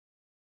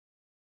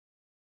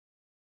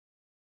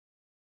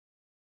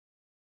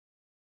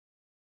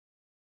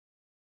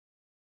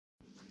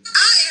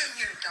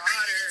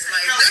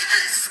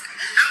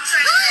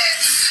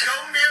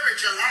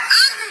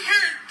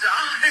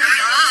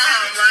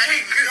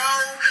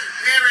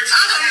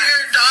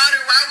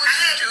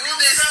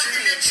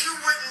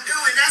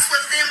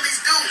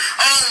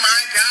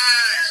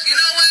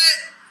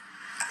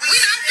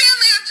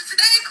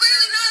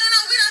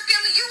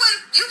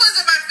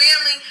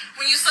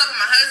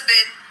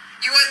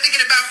You weren't thinking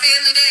about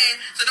family then,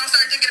 so don't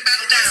start thinking about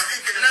it now.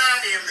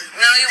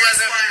 No, you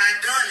wasn't. That's why I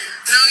done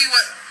it. No, you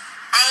wasn't.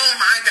 Oh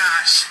my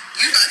gosh.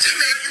 You about to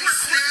make me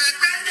snap.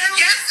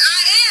 Yes, I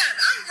am.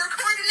 I'm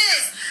recording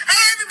this. Hey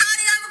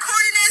everybody, I'm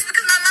recording this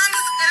because my mama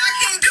and I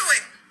can't do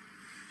it.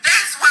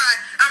 That's why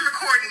I'm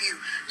recording you.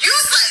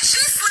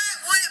 She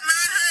slept with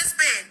my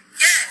husband.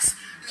 Yes.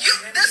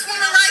 This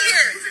woman right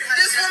here.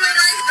 This woman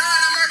right here. No,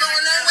 I'm not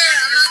going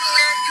nowhere.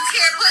 You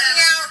can't put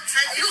me out.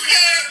 You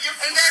can't.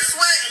 And guess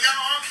what?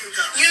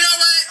 You know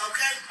what?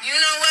 Okay. You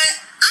know what?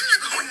 I'm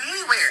not going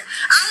anywhere.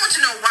 I want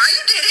to know why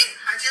you did it.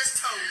 I just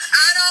told you.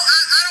 I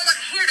don't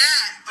want to hear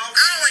that. Okay.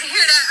 I don't want to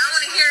hear that. I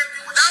want to hear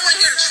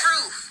the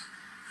truth.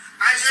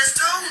 I just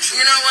told you.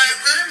 You know what? You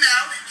put him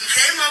out. He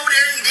came over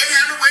there. He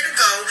didn't have nowhere to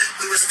go.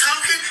 We was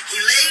talking.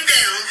 He laid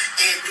down.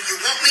 And do you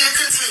want me to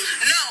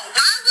continue? No.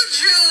 Why would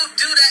you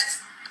do that?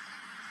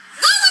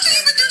 Why would you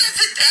even do that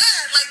to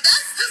Dad? Like,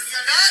 that's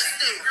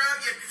disgusting. Girl,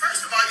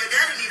 first of all, your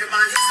daddy need to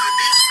mind his own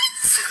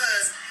business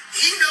because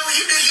he do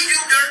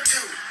dirt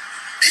too.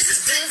 This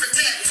is tit for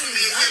tat between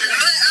me and him.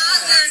 But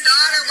I'm your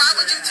daughter. Why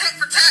would you tit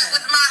for tat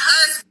with my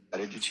husband?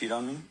 Did you cheat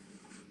on me?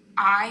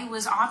 I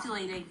was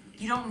ovulating.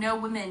 You don't know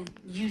women.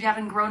 You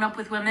haven't grown up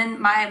with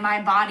women.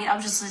 My body, I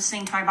was just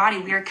listening to my body.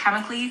 We are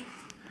chemically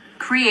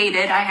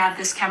created. I have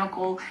this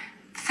chemical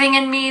thing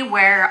in me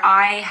where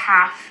I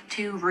have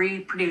to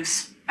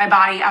reproduce. My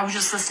body, I was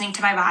just listening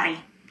to my body,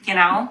 you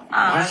know?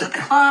 I was at the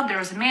club, there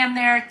was a man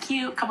there,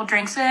 cute, couple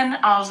drinks in.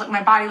 I was like,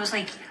 my body was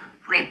like,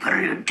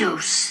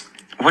 reproduce.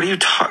 What are you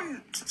talking?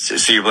 So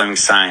you're blaming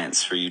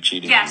science for you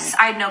cheating? Yes, on me?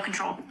 I had no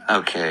control.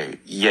 Okay,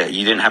 yeah,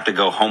 you didn't have to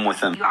go home with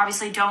him. You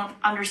obviously don't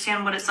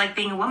understand what it's like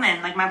being a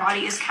woman. Like, my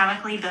body is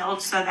chemically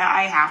built so that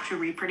I have to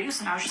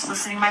reproduce, and I was just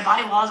listening to my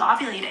body while I was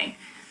ovulating.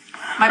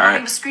 My body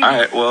was screaming. All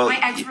right, well, my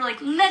eggs were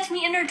like, let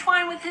me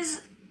intertwine with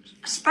his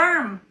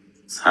sperm.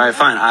 All right,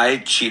 fine. I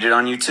cheated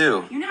on you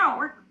too. You know how it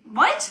works.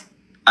 What?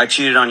 I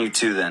cheated on you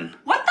too then.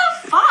 What the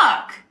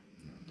fuck?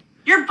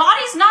 Your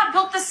body's not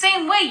built the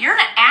same way. You're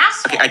an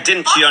asshole. Okay, I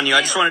didn't cheat on you.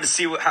 I just wanted to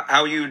see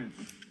how you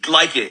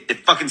like it.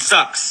 It fucking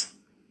sucks.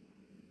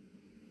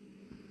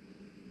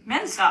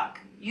 Men suck.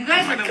 You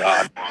guys are the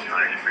worst. I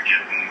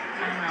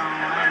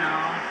know.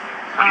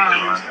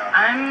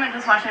 I'm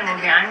just watching a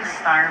movie. I'm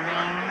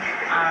starving.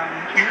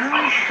 Can you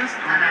just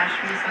dash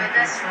me some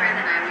pizza?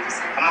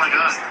 Oh my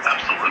god,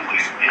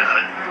 absolutely. Yeah,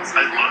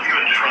 I love you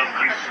and trust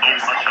you so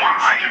much.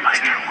 Okay, can I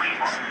get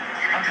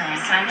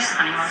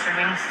honey mustard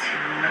wings too?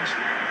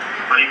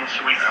 Honey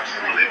mustard wings,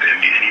 absolutely.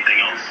 Baby,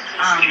 anything else?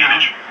 No.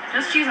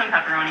 Just cheese and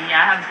pepperoni.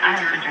 Yeah, I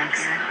have the drink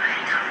here.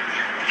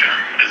 Yeah,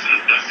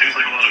 that seems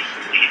like a lot of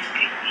food.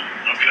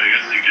 Okay, I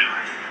guess you could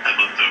have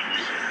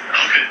leftovers.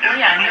 Okay. Well,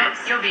 yeah, and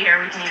you'll be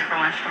here. We can eat for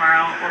lunch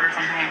tomorrow. Order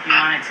something if you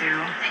want it to.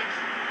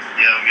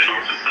 Yeah, I'm getting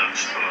off this stuff.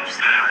 So, I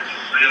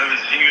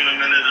haven't seen you in a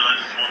minute, and I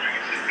just wondering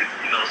if you could,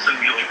 send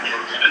me like one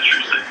of those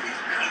pictures that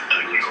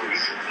you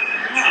always.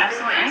 Yeah,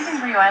 absolutely. Anything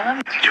for you. I love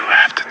you. You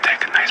have to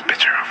take a nice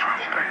picture of her.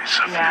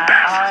 Yeah,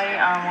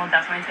 I will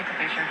definitely take a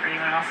picture for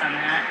you, and I'll send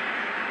that.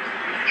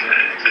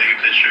 Take a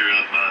picture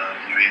of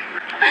you.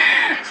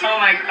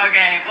 Oh my,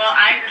 okay. Well,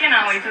 I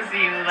cannot wait to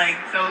see you. Like,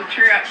 so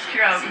cheer up. We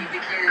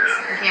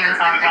can't even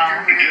talk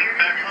well.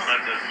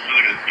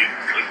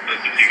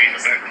 That's the TV in the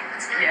background.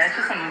 Yeah, it's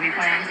just a movie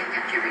playing. Yeah. What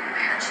else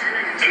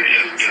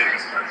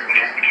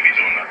would you be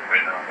doing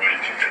right now?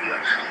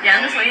 Yeah,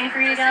 I'm just waiting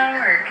for you to get out of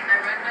work.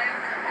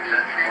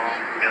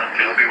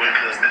 Okay, I'll be waiting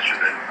for this picture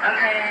then.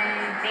 Okay,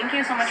 thank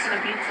you so much for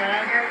the pizza.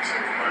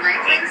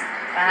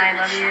 Bye,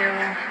 love you.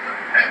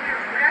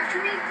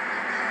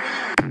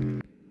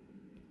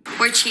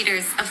 We're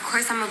cheaters. Of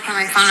course I'm gonna put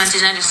my phone on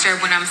Do Not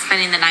Disturb when I'm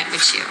spending the night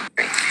with you.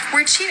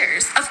 We're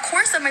cheaters. Of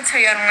course I'm gonna tell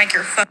you I don't like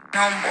your fucking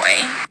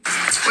homeboy.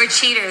 We're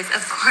cheaters.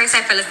 Of course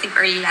I fell asleep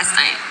early last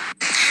night.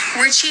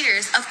 We're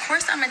cheaters. Of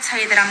course I'm gonna tell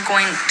you that I'm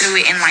going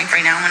through it in life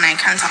right now when I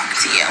can't talk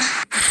to you.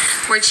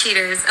 We're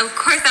cheaters. Of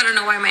course I don't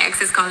know why my ex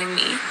is calling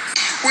me.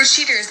 We're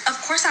cheaters.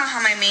 Of course I don't have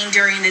my main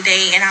during the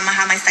day and I'm gonna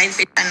have my side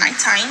bitch at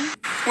nighttime.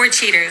 We're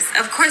cheaters.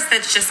 Of course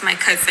that's just my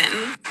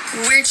cousin.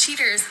 We're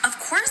cheaters. Of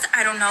course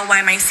I don't know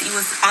why my seat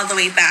was all the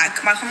way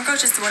back. My homegirl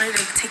just wanted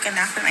to take a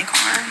nap in my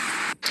car.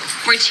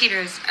 We're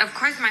cheaters. Of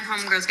course my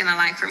homegirl's gonna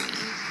lie for me.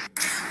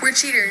 We're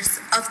cheaters.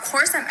 Of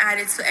course I'm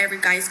added to every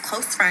guy's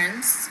close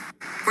friends.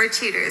 We're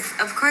cheaters.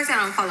 Of course I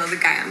don't follow the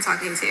guy I'm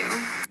talking to.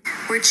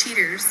 We're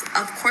cheaters.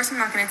 Of course I'm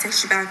not gonna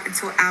text you back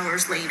until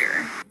hours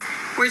later.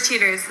 We're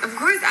cheaters. Of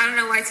course, I don't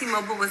know why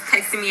T-Mobile was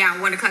texting me at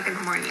 1 o'clock in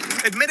the morning.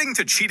 Admitting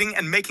to cheating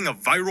and making a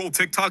viral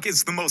TikTok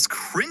is the most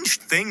cringe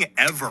thing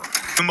ever.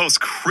 The most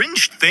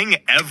cringe thing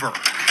ever.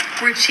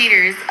 We're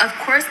cheaters. Of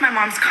course, my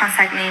mom's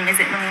contact name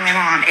isn't really my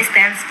mom. It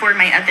stands for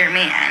my other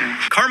man.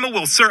 Karma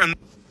will certainly...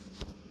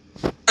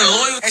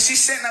 And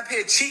she's sitting up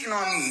here cheating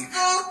on me.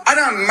 I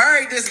done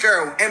married this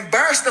girl.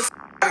 Embarrassed the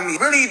out of me.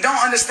 Really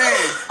don't understand.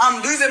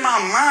 I'm losing my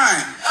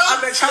mind.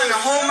 I've been trying to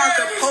hold my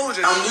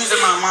composure. I'm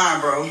losing my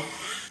mind, bro.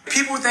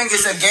 People think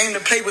it's a game to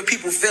play with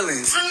people's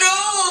feelings.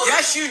 No!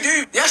 Yes, you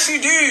do. Yes, you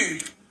do.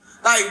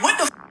 Like, what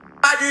the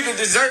I do to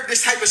deserve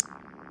this type of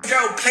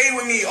Girl played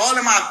with me all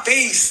in my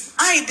face.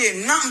 I ain't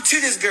did nothing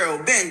to this girl.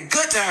 Been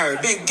good to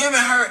her. Been giving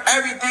her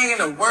everything in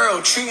the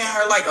world. Treating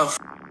her like a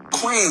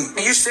queen.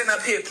 And you sitting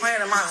up here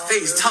playing in my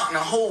face, talking a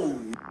whole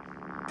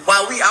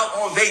while we out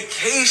on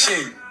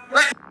vacation.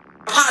 Like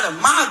part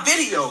of my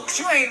video.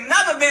 You ain't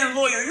never been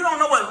loyal. You don't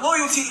know what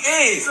loyalty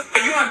is.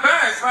 You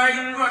embarrassed, right?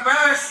 You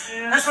embarrassed?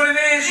 That's what it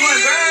is. You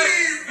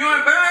embarrassed? You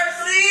embarrassed?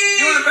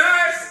 You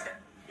embarrassed?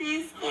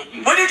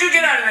 What did you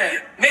get out of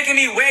that? Making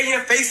me wear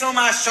your face on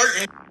my shirt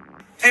and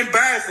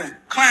embarrassing.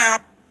 Clown.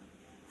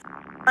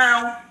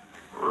 Clown.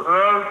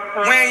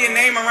 Wearing your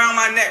name around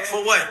my neck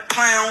for what?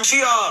 Clown.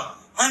 She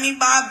let me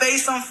buy babe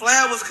some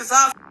flowers because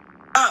I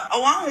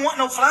don't want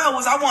no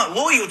flowers. I want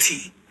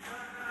loyalty.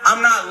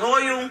 I'm not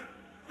loyal.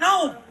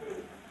 No.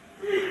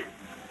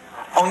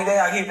 Only thing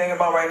I keep thinking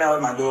about right now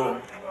is my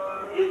daughter.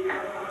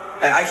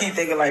 I keep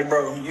thinking like,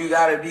 bro, you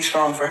gotta be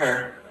strong for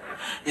her.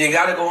 You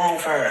gotta go home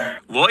for her.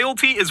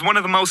 Loyalty is one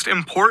of the most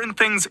important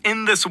things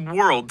in this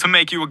world to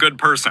make you a good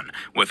person.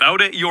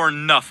 Without it, you're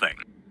nothing.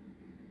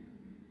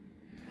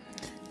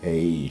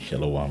 Hey,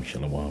 shalom,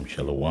 shalom,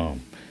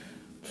 shalom.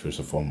 First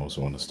and foremost,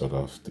 I want to start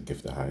off to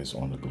give the highest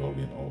honor,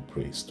 glory, and all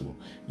praise to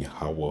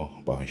Yahweh,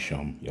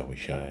 Bahasham,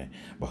 Yahushai,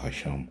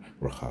 Bahasham,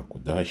 Racha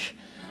Kodash.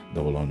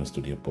 Double honors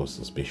to the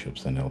apostles,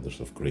 bishops, and elders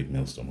of Great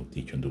Millstone who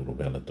teach and do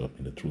rebel, taught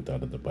me the truth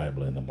out of the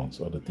Bible, and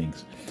amongst other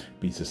things,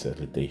 peace and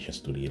salutations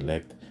to the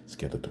elect,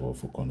 scattered to all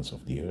four corners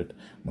of the earth,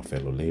 my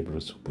fellow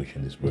laborers who push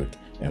in this work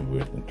and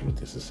work with truth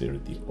and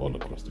sincerity all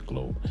across the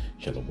globe.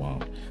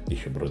 Shalom. This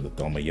is your brother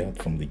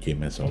Talmayat from the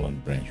JMS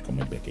Holland branch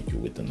coming back at you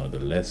with another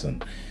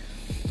lesson.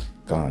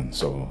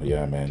 So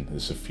yeah, man,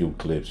 there's a few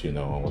clips, I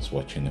was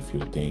watching a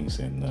few things,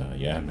 and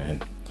yeah,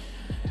 man,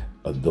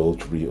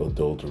 adultery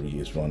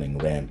is running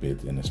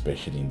rampant, and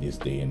especially in this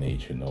day and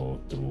age,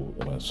 through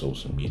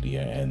social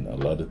media and a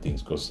lot of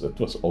things, because it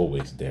was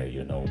always there,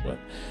 but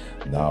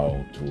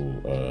now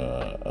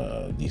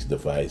through these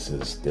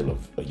devices, still,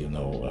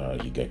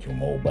 you get your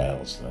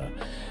mobiles,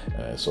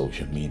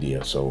 social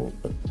media, so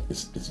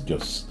it's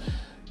just,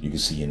 you can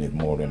see in it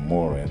more and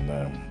more,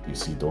 and you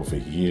see it over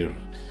here.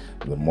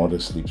 The mother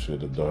sleeps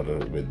with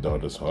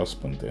daughter's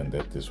husband, and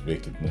that is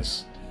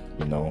wickedness,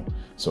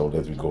 So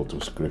let me go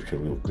to scripture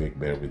real quick,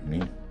 bear with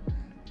me.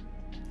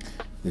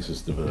 This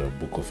is the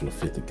book of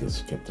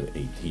Leviticus, chapter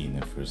 18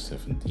 and verse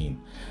 17.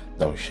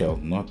 Thou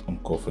shalt not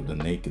uncover the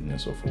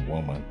nakedness of a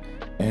woman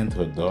and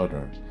her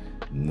daughter,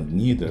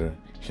 neither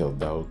shalt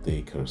thou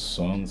take her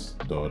son's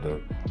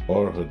daughter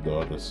or her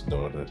daughter's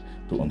daughter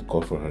to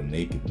uncover her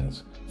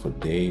nakedness, for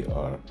they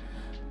are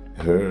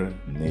her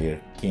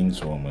near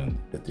kinswoman.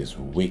 That is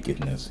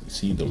wickedness. You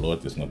see, the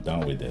Lord is not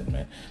down with that,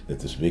 man.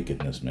 That is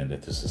wickedness, man.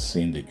 That is a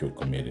sin that you're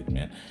committed,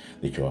 man.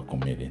 That you are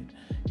committing.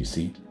 You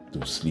see,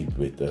 to sleep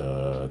with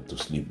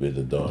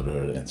the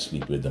daughter and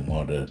sleep with the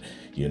mother,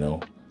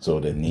 So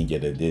the ninja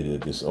that did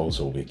it is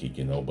also wicked,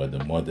 But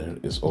the mother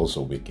is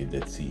also wicked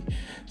that she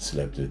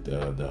slept with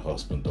the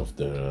husband of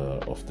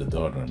the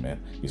daughter,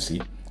 man. You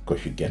see,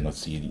 because you cannot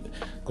see,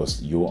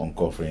 because you're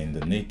uncovering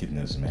the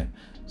nakedness, man.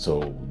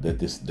 So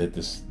that is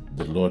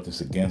the Lord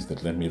is against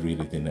it. Let me read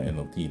it in the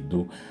NLT.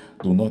 Do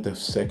not have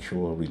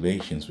sexual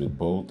relations with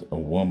both a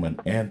woman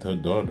and her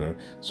daughter,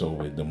 so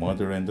with the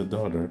mother and the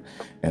daughter,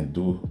 and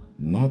do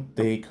not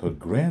take her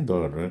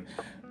granddaughter,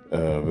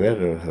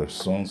 whether her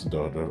son's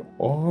daughter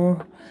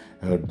or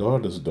her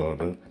daughter's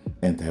daughter,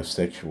 and have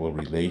sexual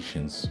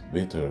relations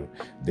with her.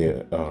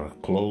 They are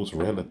close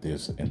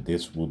relatives, and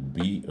this would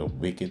be a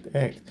wicked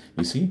act.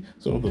 You see?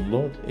 So the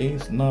Lord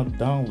is not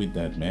down with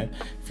that, man,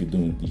 if you're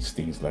doing these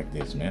things like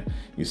this, man.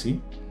 You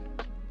see?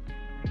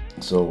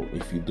 So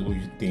if you do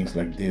things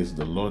like this,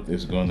 the Lord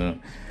is you're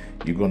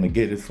gonna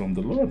get it from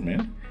the Lord,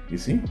 man. You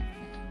see?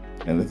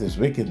 And that is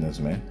wickedness,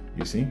 man.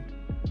 You see?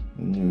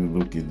 You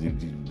look at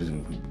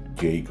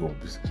Jacob,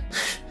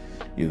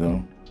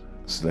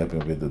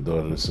 sleeping with the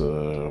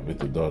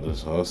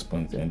daughter's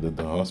husband, and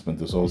the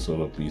husband is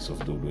also a piece of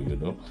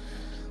doodle,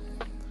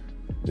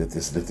 That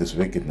is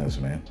wickedness,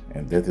 man,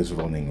 and that is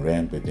running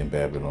rampant in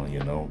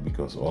Babylon,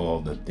 because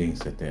all the things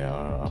that they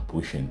are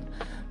pushing,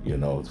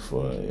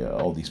 for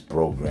all these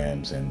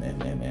programs and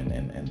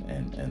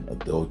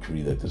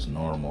adultery that is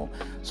normal.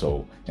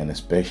 So, and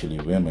especially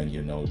women,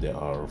 they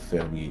are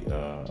very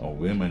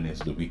women is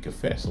the weaker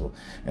vessel,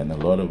 and a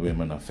lot of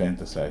women are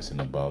fantasizing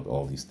about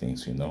all these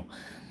things,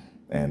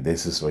 And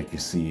this is what you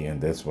see,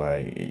 and that's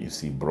why you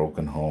see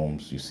broken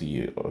homes, you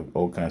see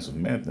all kinds of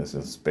madness,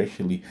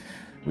 especially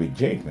with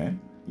Jake, man.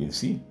 You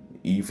see,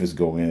 Eve is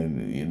going,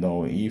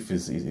 Eve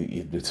is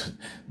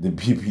the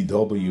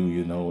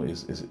BBW,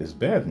 is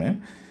bad,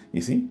 man.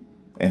 You see,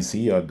 and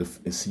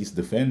she's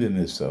defending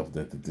herself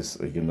that it is,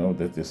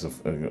 that is a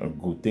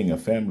good thing, a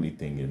family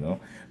thing,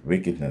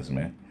 wickedness,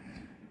 man.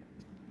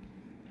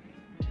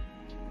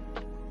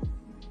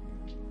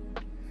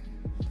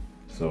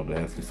 So the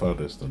Heavenly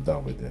Father is not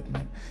down with that,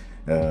 man.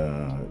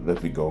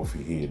 Let me go over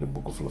here, the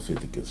book of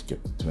Leviticus,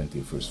 chapter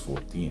 20, verse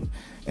 14.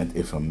 And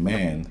if a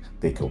man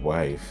take a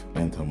wife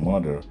and her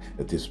mother,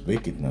 it is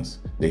wickedness,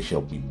 they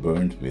shall be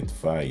burned with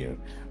fire,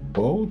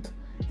 both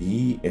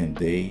he and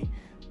they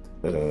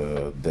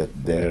that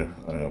there,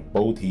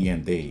 both he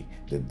and they,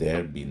 that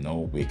there be no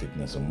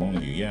wickedness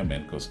among you. Yeah,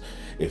 man, because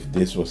if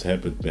this was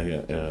happened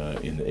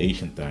in the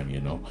ancient time,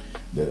 you know,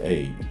 that,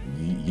 hey,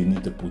 you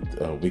need to put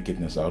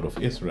wickedness out of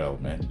Israel,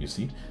 man, you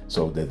see,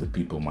 so that the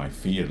people might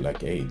fear,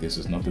 like, hey, this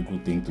is not a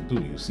good thing to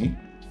do, you see.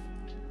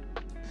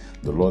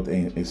 The Lord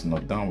is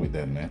not down with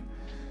that, man.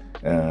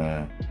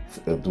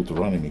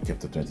 Deuteronomy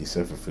chapter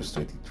 27 verse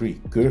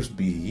 23, cursed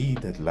be he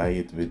that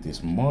lieth with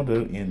his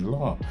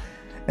mother-in-law,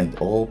 and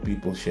all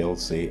people shall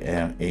say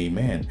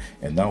amen.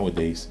 And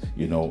nowadays,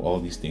 you know,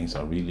 all these things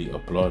are really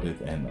applauded,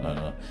 and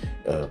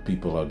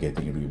people are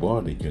getting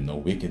rewarded. You know,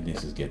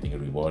 wickedness is getting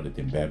rewarded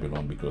in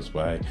Babylon, because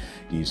why?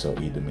 Esau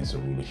Edom is a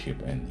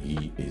rulership, and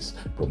he is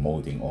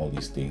promoting all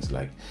these things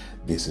like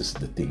this is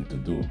the thing to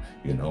do,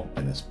 you know.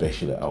 And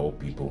especially our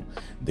people,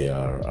 they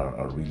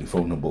are really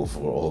vulnerable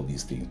for all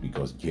these things,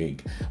 because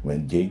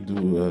when Jake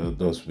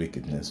does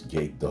wickedness,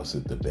 Jake does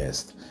it the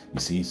best, you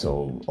see.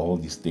 So all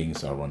these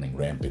things are running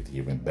rampant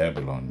here in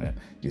Babylon, man,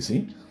 you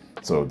see.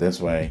 So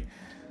that's why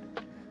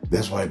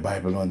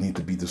Babylon need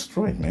to be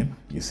destroyed, man,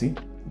 you see,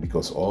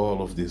 because all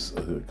of these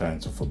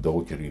kinds of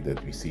adultery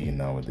that we see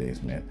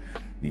nowadays, man,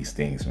 these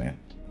things, man,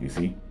 you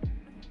see.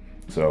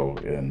 So,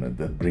 and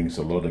that brings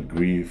a lot of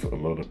grief, a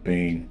lot of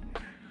pain.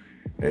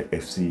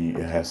 If she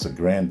has a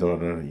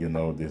granddaughter, you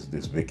know,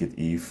 this wicked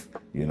Eve,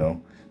 you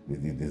know,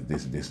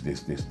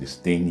 this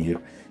thing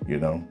here, you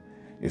know,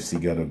 if she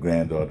got a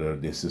granddaughter,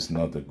 this is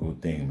not a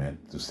good thing, man,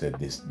 to set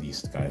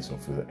these kinds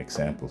of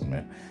examples,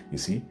 man, you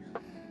see.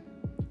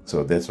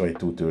 So that's why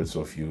 2/3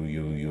 of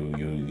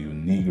you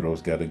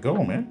Negroes gotta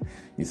go, man,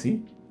 you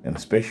see. And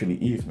especially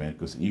Eve, man,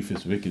 because Eve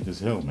is wicked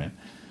as hell, man,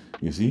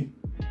 you see.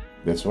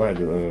 That's why,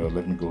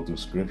 let me go to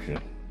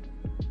scripture.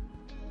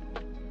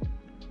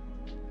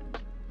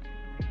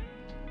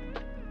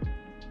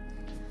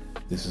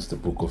 This is the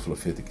book of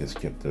Leviticus,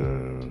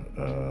 chapter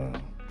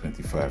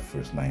 25,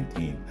 verse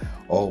 19.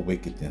 All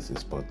wickedness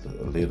is but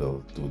a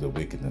little to the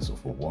wickedness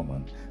of a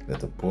woman, that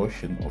the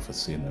portion of a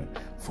sinner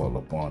fall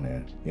upon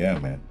her. Yeah,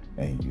 man.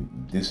 And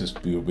this is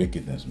pure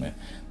wickedness, man.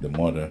 The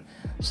mother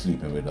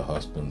sleeping with the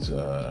husband's,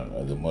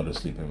 the mother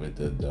sleeping with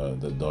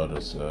the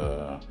daughter's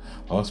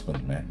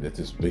husband, man. That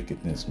is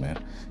wickedness, man.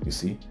 You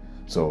see.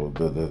 So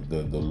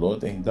the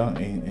Lord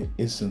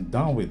isn't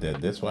down with that.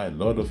 That's why a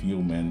lot of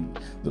you, man,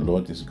 the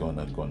Lord is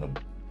gonna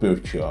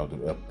purge you out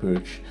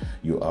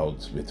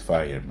with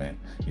fire, man.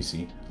 You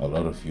see, a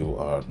lot of you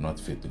are not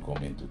fit to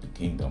come into the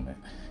kingdom, man.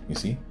 You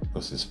see,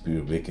 because it's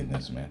pure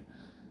wickedness, man.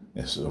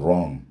 It's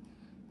wrong.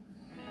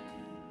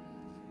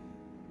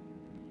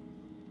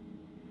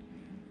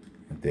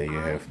 And there you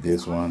have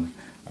this one.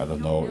 I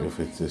don't know if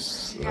it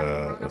is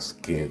a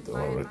skit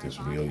or it is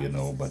real, you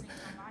know, but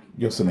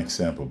just an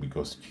example,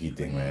 because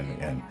cheating, man,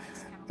 and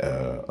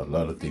a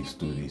lot of things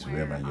to these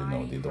women, you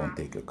know, they don't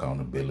take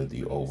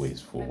accountability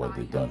always for what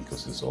they've done,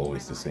 because it's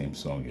always the same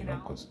song, you know,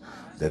 because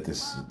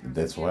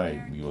that's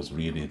why we was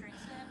reading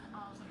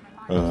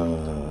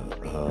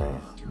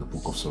the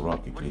book of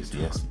Sirach,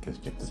 Ecclesiasticus,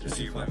 chapter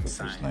 25,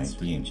 verse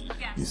 19,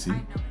 you see,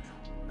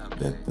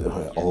 that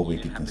all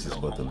wickedness is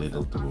but a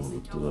little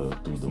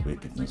to the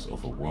wickedness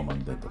of a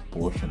woman, that the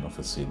portion of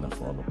a sinner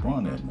fall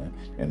upon her, man.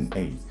 And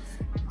hey,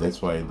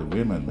 that's why the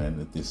women, man,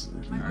 it is,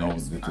 you know,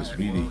 it is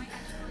really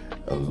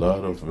a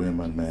lot of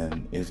women,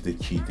 man, if they're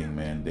cheating,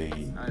 man,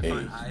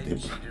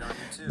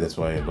 that's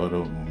why a lot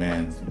of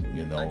men,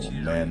 you know,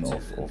 men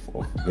of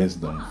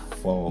wisdom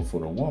fall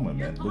for a woman,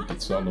 man. Look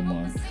at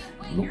Solomon,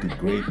 look at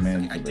great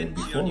men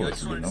before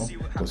us, you know,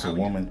 because a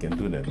woman can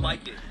do that, man.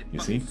 You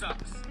see?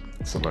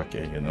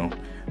 Salakia, you know,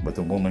 but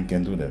a woman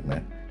can do that,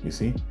 man, you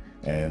see.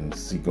 And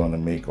she's gonna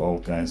make all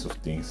kinds of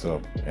things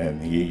up,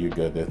 and here you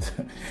got that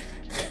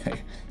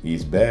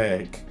he's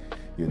back,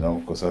 you know,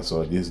 because I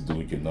saw this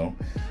dude, you know,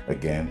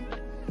 again,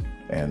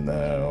 and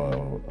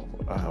the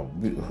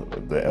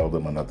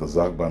elderman at the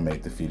Zagba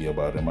made the video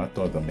about him. I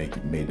thought I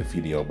made a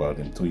video about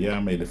him too. Yeah, I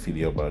made a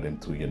video about him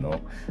too, you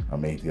know. I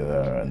made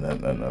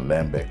a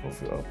land back of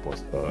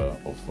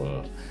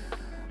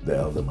the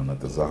elderman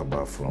at the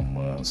Zagba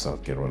from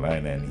South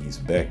Carolina, and he's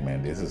back,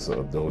 man. This is an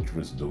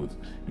adulterous dude,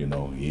 you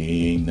know.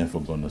 He ain't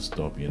never gonna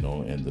stop, you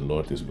know, and the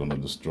Lord is gonna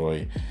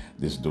destroy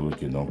this dude,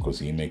 you know, because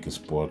he make a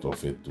sport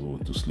of it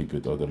to sleep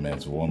with other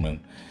man's woman,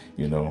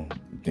 you know.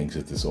 He thinks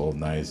it is all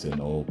nice and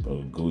all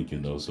good, you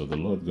know. So the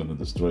Lord gonna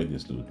destroy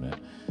this dude, man,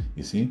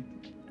 you see.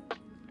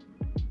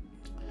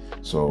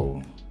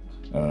 So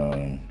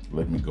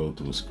let me go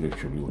to the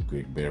scripture real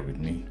quick, bear with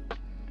me.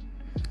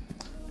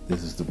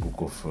 This is the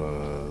book of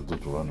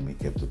Deuteronomy,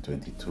 chapter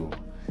 22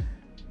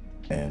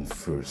 and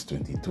verse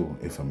 22.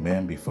 If a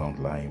man be found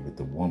lying with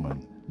a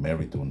woman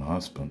married to an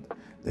husband,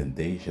 then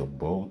they shall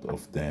both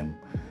of them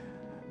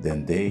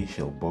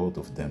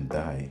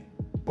die,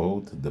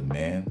 both the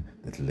man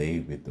that lay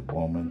with the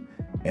woman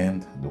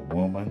and the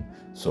woman.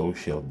 So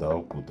shalt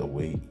thou put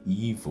away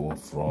evil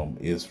from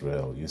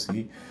Israel. You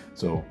see,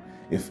 so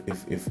if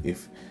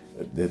this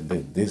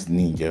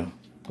ninja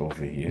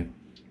over here,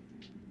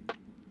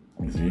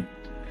 you see,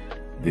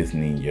 this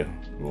ninja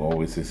who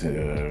always is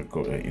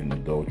in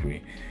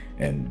adultery,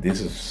 And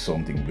this is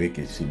something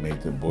wicked. She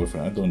made her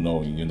boyfriend, I don't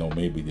know,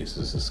 maybe this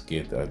is a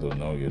skit, I don't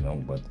know,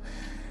 but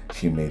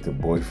she made a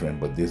boyfriend.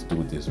 But this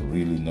dude is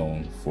really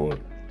known for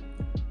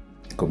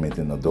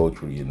committing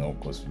adultery,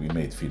 because we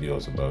made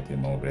videos about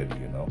him already,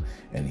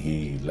 and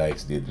he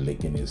likes it,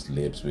 licking his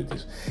lips with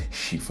his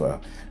shifa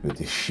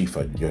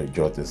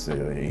jottes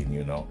in.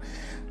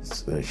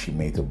 She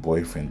made a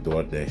boyfriend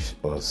DoorDash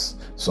us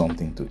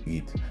something to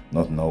eat,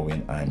 not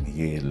knowing I'm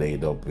here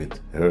laid up with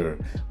her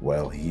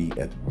while he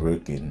at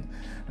working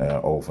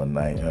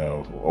overnight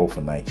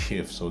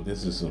shift. So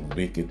this is a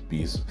wicked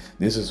piece.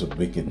 This is a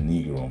wicked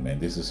Negro, man.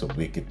 This is a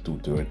wicked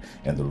 2/3,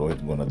 and the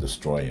Lord gonna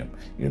destroy him,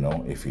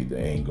 if he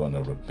ain't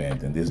gonna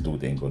repent. And this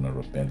dude ain't gonna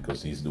repent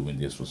because he's doing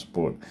this for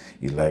sport.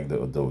 He like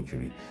the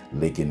adultery,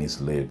 licking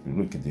his lip.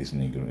 Look at this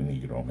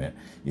Negro, man.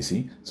 You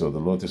see? So the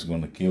Lord is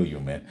gonna kill you,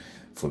 man,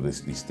 for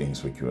these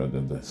things which you are the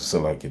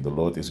Salakia. The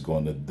Lord is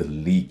gonna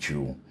delete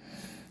you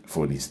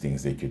for these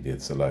things that you did.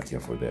 Salakia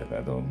for that.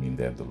 I don't mean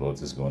that. The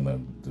Lord is gonna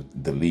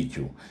delete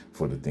you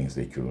for the things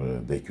that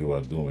you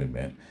are doing,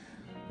 man.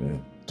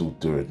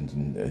 2/3.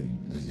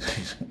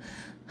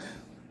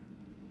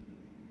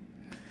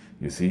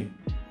 You see?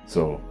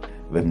 So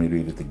let me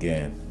read it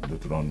again.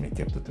 Deuteronomy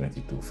chapter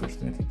 22, verse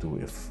 22.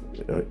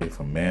 If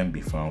a man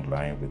be found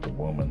lying with a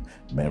woman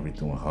married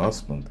to a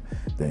husband,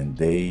 then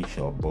they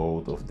shall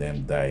both of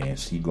them die, and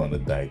she gonna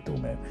die too,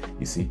 man.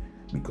 You see?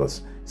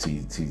 Because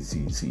she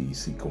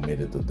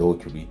committed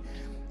adultery,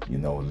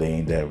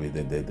 laying there with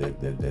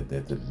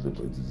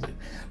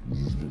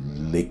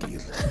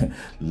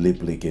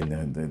lip licking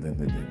the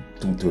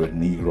 2/3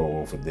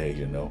 Negro over there,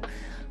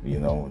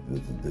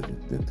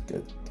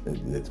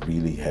 that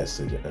really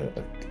has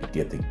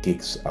getting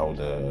kicks out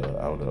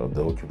of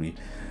adultery.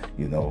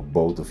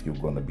 Both of you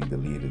gonna be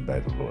deleted by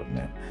the Lord,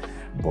 man.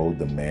 Both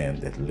the man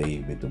that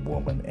lay with the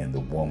woman and the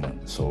woman,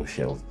 so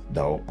shalt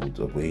thou put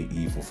away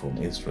evil from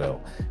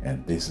Israel.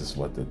 And this is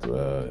what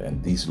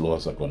and these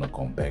laws are gonna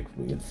come back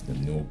if the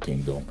new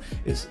kingdom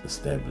is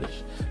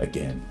established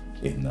again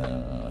in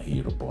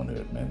here upon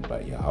earth, man, by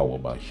Yahweh,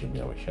 by Shem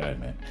Yahushai,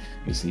 man.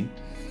 You see?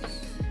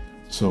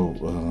 So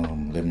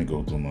let me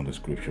go to another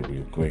scripture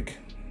real quick.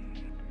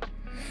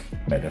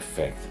 Matter of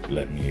fact,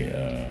 let me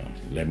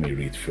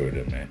read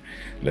further, man.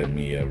 Let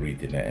me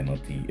read in the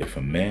NLT. If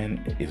a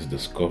man is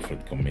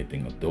discovered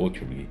committing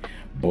adultery,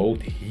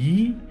 both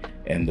he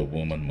and the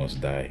woman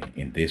must die.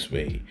 In this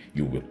way,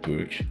 you will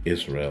purge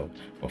Israel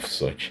of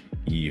such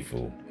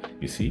evil.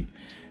 You see?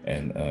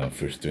 And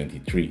verse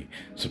 23.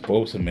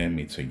 Suppose a man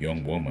meets a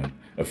young woman,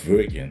 a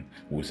virgin,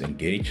 who is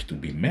engaged to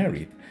be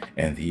married,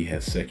 and he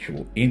has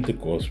sexual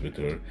intercourse with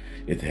her.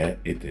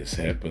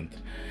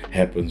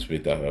 Happens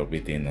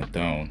within a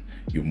town.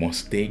 You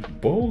must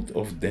take both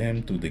of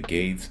them to the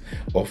gates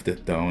of the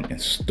town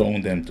and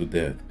stone them to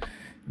death.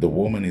 The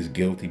woman is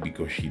guilty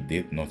because she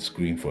did not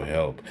scream for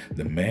help.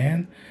 The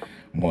man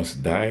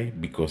must die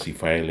because he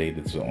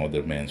violated the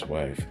other man's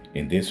wife.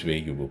 In this way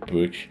you will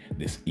purge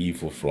this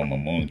evil from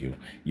among you.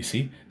 You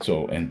see?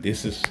 So, and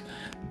this is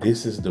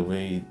the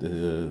way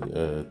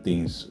the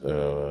things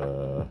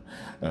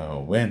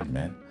went,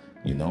 man.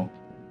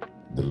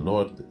 The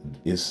Lord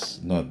is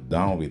not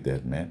down with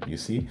that, man. You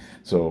see?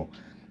 So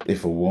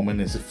if a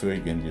woman is a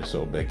virgin,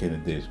 back in the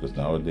days, because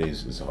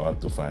nowadays it's hard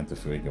to find a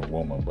virgin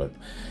woman, but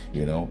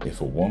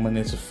if a woman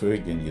is a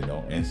virgin,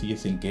 and she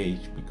is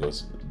engaged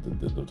because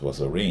it was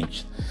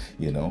arranged,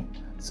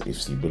 if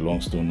she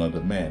belongs to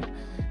another man,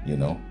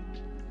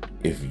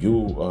 if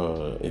you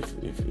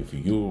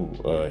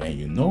and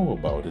you know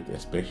about it,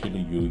 especially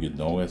you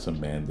as a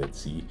man that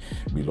she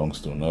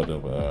belongs to another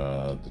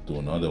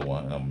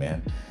one, a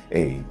man.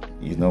 Hey,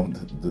 you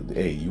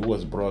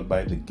was brought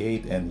by the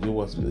gate and you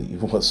was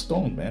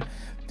stoned, man,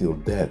 till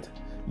death.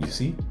 You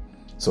see,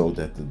 so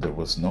that there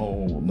was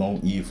no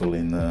evil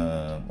in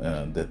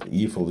that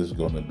evil is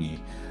gonna be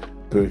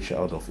purged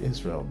out of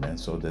Israel, man,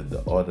 so that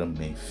the other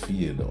may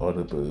fear, the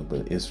other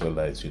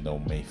Israelites,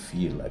 may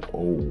feel like,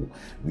 oh,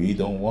 we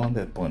don't want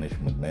that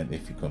punishment, man.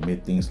 If you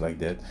commit things like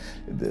that,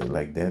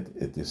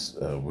 it is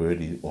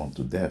worthy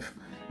unto death.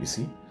 You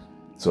see?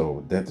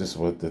 So that is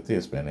what it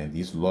is, man. And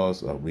these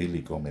laws are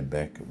really coming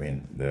back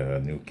when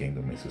the new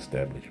kingdom is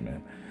established,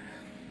 man.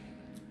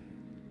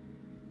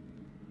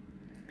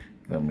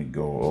 Let me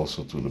go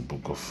also to the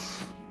book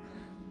of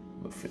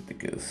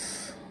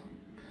Leviticus,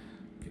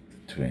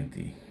 chapter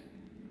 20.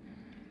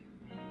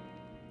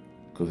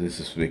 Because this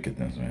is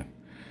wickedness, man.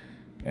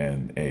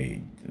 And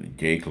hey,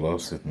 Jake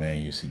loves it,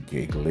 man. You see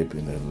Jake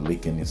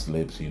licking his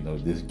lips.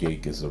 This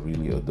Jake is a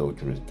really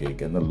adulterous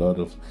Jake, and a lot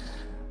of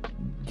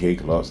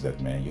Jake loves that,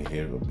 man. You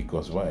hear it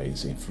because why?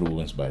 It's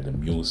influenced by the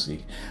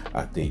music.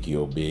 I take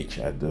your bitch.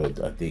 I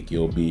take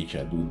your bitch.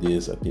 I do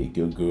this. I take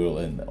your girl,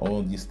 and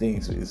all these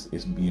things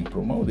is being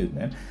promoted,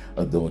 man.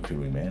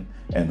 Adultery, man.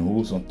 And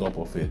who's on top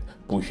of it,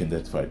 pushing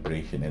that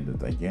vibration and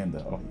that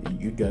agenda? Oh,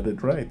 you got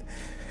it right.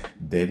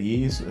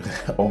 Daddy is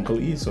Uncle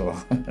Esau.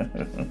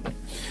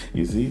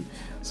 You see?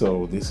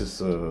 So this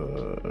is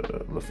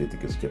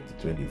Leviticus chapter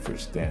 20,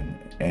 verse 10.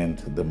 And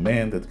the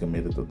man that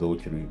committed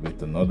adultery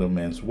with another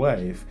man's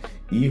wife,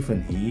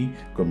 even he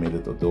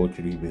committed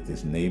adultery with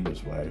his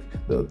neighbor's wife.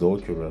 The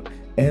adulterer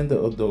and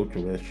the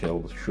adulteress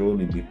shall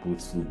surely be put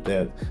to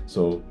death.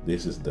 So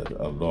this is the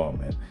law,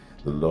 man.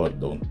 The Lord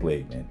don't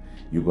play, man.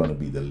 You're going to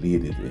be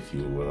deleted if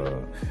you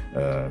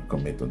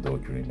commit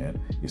adultery, man.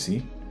 You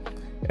see?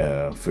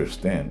 Verse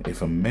 10,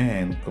 if a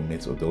man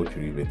commits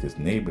adultery with his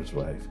neighbor's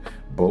wife,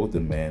 both the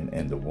man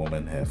and the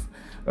woman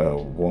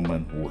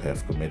who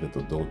have committed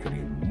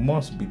adultery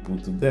must be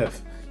put to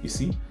death. You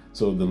see?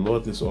 So the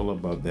Lord is all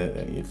about that.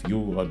 If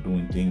you are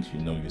doing things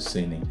you know you're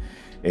sinning,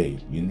 hey,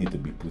 you need to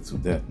be put to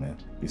death, man.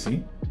 You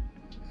see?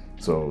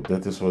 So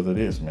that is what it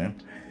is, man.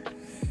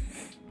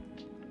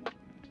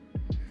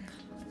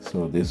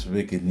 So this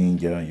wicked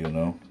ninja, you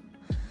know,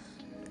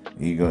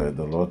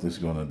 the Lord is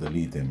gonna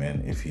delete him,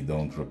 man, if he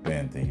don't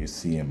repent. And you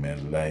see him,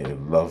 man,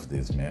 love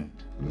this, man,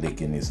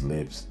 licking his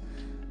lips.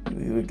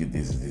 Look at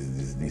this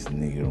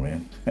nigger,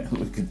 man.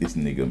 Look at this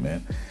nigger,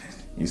 man.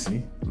 You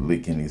see,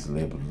 licking his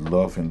lip,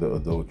 loving the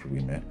adultery,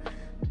 man.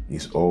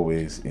 He's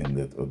always in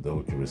that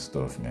adulterous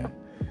stuff, man.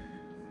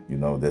 You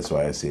know, that's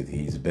why I said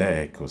he's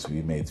back, because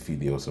we made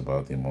videos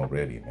about him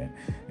already, man.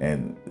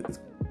 And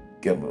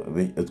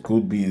it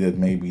could be that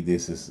maybe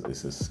this is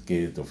a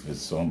skit of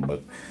his son,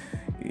 but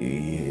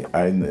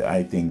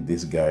I think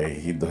this guy,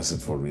 he does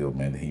it for real,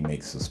 man. He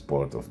makes a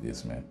sport of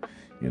this, man.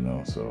 You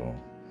know, so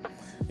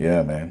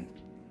yeah, man.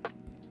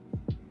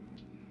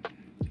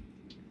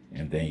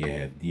 And then you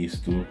had these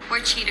two.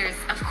 We're cheaters.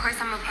 Of course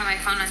I'm gonna put my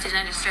phone on Do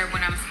Not Disturb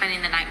when I'm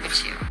spending the night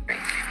with you.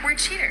 We're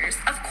cheaters.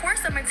 Of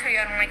course I'm gonna tell you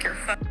I don't like your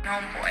fucking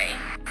homeboy.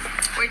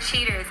 We're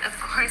cheaters. Of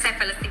course I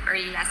fell asleep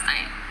early last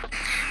night.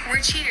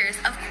 We're cheaters.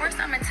 Of course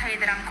I'm gonna tell you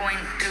that I'm going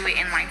through it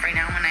in life right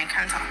now when I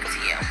come talk to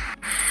you.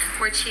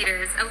 We're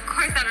cheaters. Of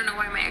course I don't know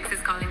why my ex is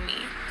calling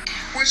me.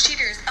 We're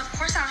cheaters. Of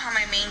course I don't have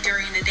my main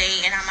during the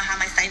day and I'm gonna have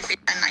my side bitch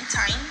at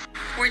nighttime.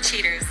 We're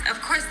cheaters. Of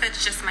course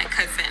that's just my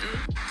cousin.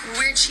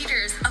 We're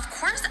cheaters. Of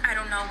course I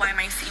don't know why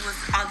my seat was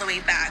all the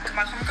way back.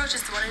 My homegirl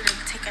just wanted to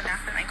take a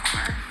nap in my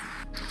car.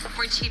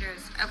 We're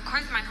cheaters. Of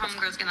course my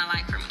homegirl's gonna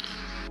lie for me.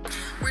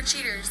 We're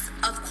cheaters.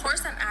 Of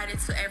course I'm added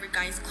to every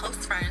guy's close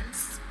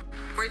friends.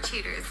 We're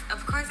cheaters.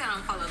 Of course I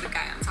don't follow the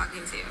guy I'm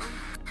talking to.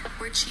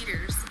 We're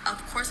cheaters.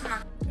 Of course I'm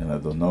not. And I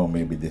don't know,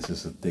 maybe this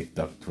is a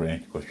TikTok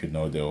trend, because you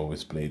know they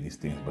always play these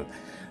things, but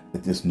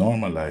it is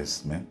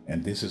normalized, man.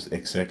 And this is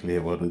exactly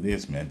what it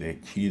is, man. They're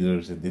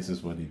cheaters, and this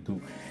is what they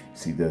do.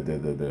 See the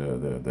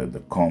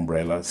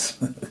umbrellas,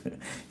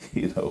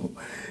 you know,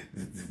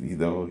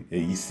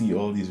 and you see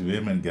all these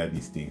women got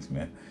these things,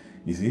 man.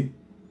 You see,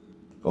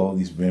 all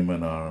these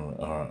women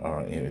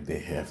are they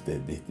have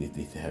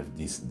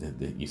this.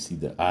 You see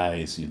the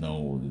eyes, you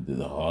know,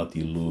 the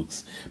haughty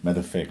looks.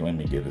 Matter of fact, let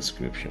me get a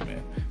scripture,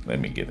 man. Let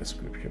me get a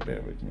scripture.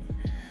 Bear with me,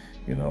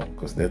 you know,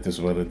 because that is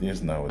what it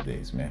is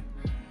nowadays, man.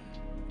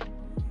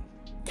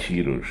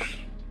 Cheaters.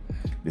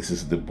 This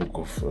is the book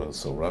of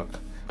Sirach,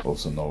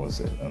 also known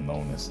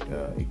as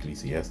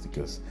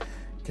Ecclesiasticus,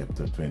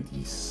 chapter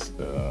 26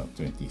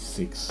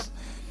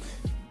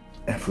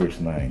 and verse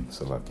 9.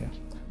 Salakia.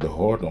 The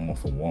whoredom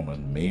of a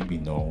woman may be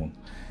known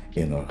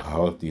in her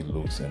haughty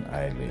looks and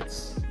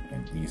eyelids,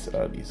 and these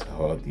are these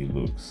haughty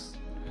looks.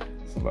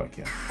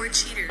 Salakia. We're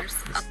cheaters.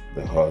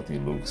 The haughty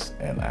looks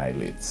and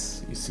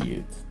eyelids. You see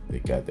it? They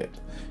got that.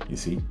 You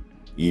see?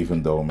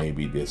 Even though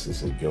maybe this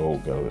is a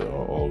joke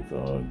or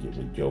give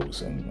it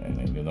jokes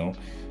and you know,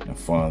 and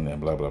fun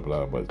and blah blah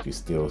blah, but you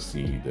still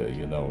see the,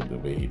 you know, the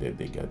way that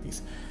they got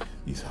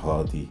these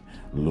haughty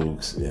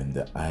looks and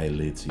the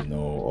eyelids, you know,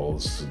 all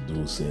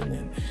seducing,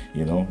 and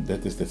you know,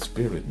 that is that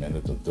spirit, man,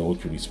 that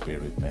adultery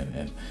spirit, man,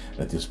 and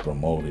that is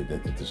promoted,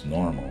 that it is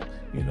normal,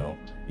 you know,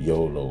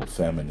 YOLO,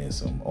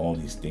 feminism, all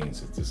these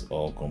things, it is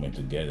all coming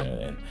together.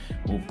 And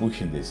who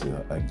pushing this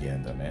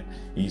agenda, man?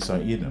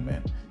 Esau Edom,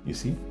 man. You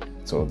see?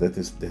 So that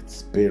is that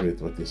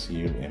spirit what is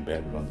here in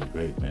Babylon the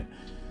Great, man.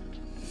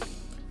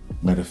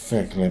 Matter of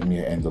fact,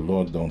 and the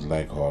Lord don't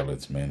like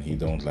harlots, man. He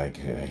don't like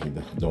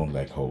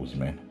hoes,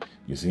 man.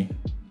 You see?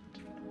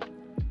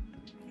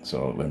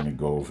 So let me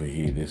go over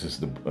here. This is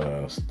the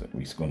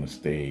we're gonna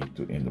stay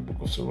in the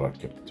book of Sirach,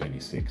 chapter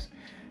 26,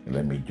 and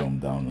let me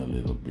jump down a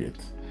little bit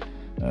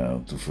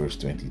to verse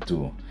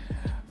 22.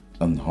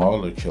 An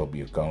harlot shall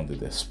be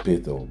accounted as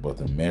spittle, but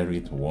a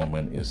married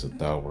woman is a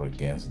tower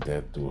against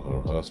death to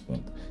her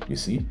husband. You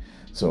see,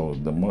 so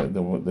the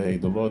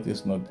Lord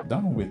is not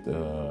down with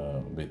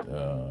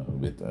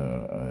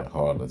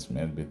harlots,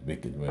 man, with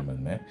wicked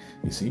women, man.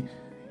 You see,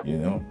 you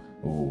know,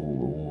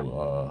 who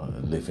are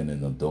living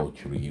in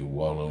adultery,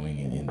 wallowing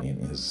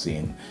in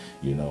sin,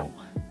 you know,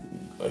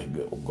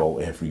 go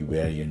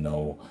everywhere, you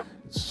know.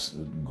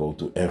 Go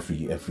to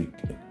every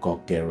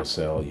cock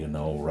carousel, you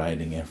know,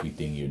 riding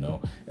everything, you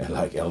know, and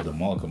like Elder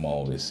Malcolm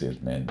always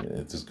said, man,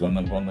 it is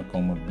gonna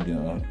come, you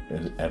know,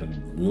 there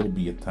will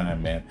be a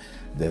time, man,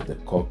 that the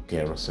cock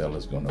carousel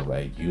is gonna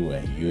ride you,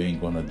 and you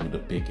ain't gonna do the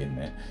picking,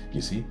 man.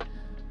 You see,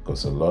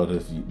 Because a lot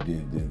of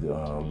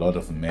a lot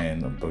of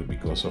men, but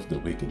because of the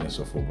wickedness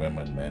of a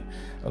woman, man,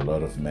 a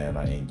lot of men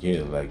are in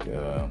jail. Like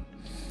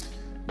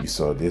you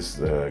saw this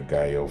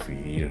guy over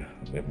here.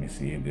 Let me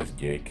see this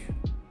Jake.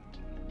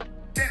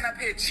 Sitting up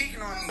here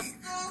cheating on me.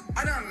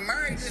 I done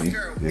married this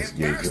girl. This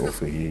Jake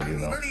over here, you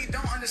know. I really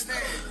don't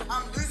understand.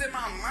 I'm losing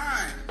my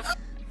mind.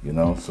 You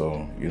know,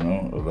 so you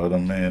know, a lot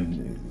of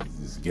men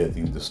is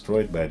getting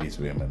destroyed by these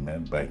women,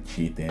 man, by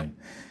cheating.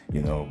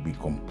 You know,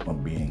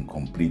 being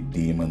complete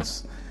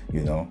demons.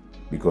 You know,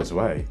 because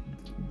why?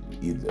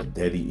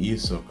 Daddy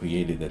Esau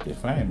created that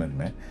environment,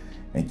 man,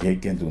 and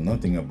Jake can do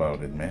nothing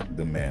about it, man.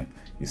 The man,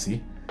 you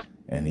see,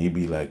 and he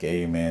be like,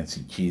 "Hey, man,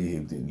 she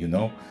cheated," you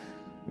know.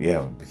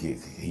 Yeah,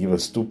 he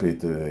was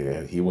stupid.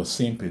 He was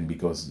simping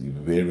because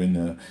wearing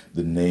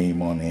the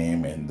name on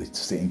him and the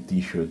same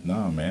T-shirt.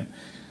 Now, man,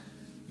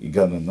 you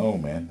gotta know,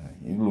 man.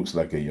 He looks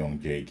like a young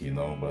Jake, you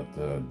know. But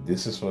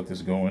this is what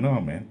is going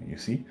on, man. You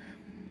see,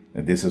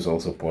 and this is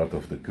also part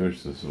of the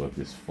curses what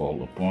is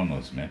fall upon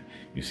us, man.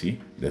 You see,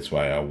 that's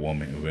why our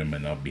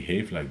women are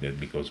behave like that,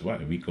 because why?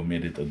 We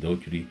committed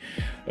adultery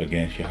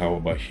against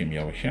Yahweh Bashim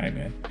Yahushai,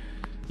 man.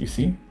 You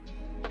see.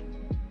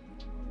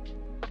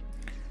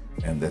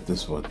 And that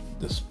is what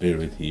the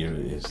spirit here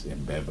is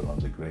in Babylon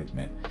the Great,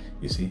 man.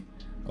 You see,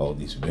 all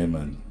these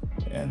women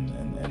and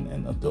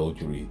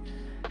adultery,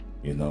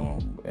 you know,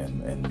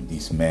 and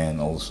these men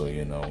also,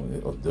 you know,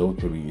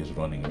 adultery is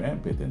running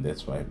rampant, and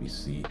that's why we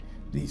see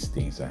these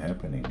things are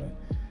happening, man.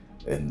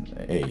 And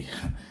hey,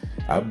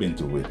 I've been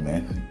through it,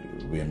 man.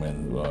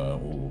 Women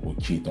who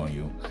cheat on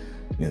you,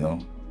 you know,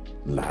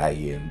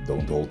 lying,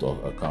 don't hold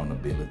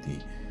accountability.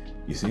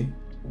 You see,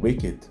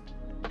 wicked.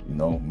 You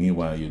know,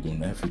 meanwhile you're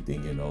doing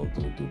everything, you know,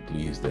 to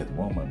please that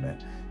woman, man.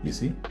 You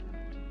see?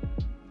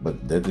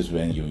 But that is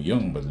when you're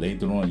young. But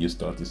later on, you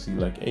start to see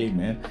like, hey,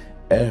 man,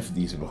 F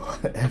these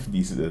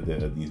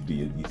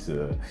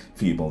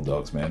female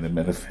dogs, man. As a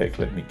matter of fact,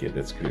 let me get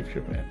that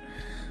scripture, man.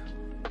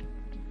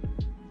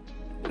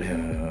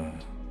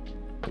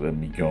 Let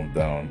me jump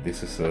down.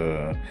 This is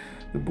the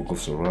book of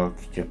Sirach,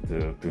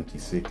 chapter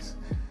 26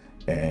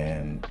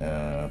 and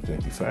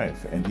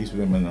 25. And these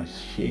women are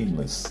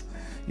shameless.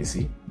 You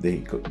see,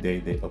 they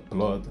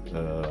applaud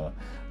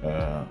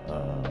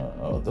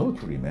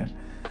adultery, man.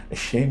 A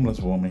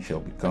shameless woman shall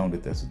be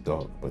counted as a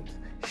dog, but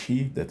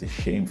she that is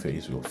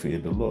shamefaced will fear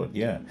the Lord.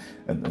 Yeah,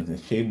 and a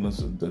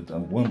shameless a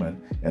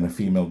woman and a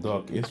female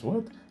dog is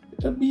what?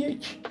 A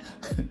bitch.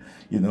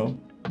 You know,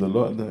 the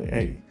Lord.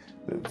 Hey,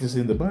 this is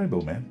in the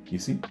Bible, man. You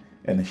see,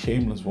 and a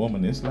shameless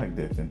woman is like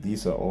that, and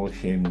these are all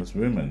shameless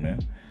women,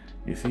 man.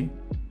 You see,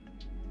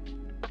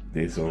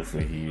 this over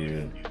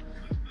here,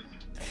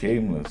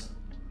 shameless.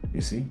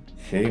 You see,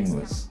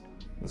 shameless.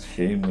 It's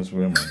shameless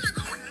women.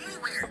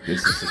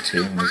 This is a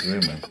shameless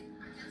women.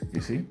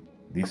 You see,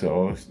 these are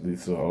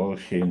all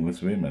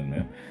shameless women,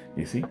 man.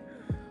 You see,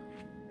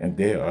 and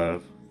they are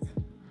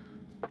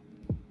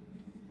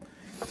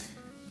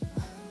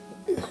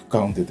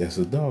counted as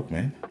a dog,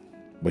 man.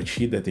 But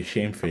she that is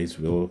shamefaced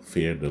will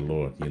fear the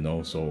Lord, you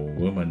know. So a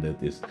woman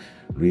that is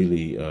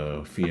really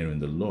fearing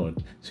the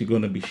Lord, she's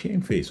gonna be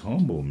shamefaced,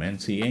 humble, man.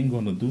 She ain't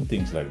gonna do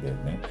things like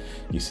that, man.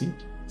 You see.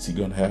 She's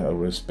gonna have a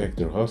respect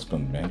her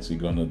husband, man. She's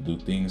gonna do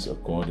things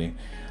according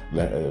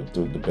to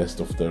the best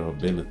of their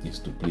abilities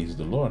to please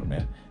the Lord,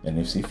 man. And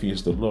if she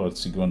fears the Lord,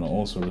 she's gonna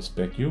also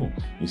respect you.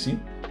 You see?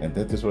 And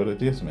that is what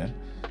it is, man.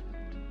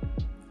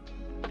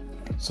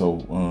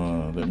 So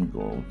let me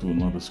go to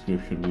another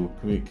scripture real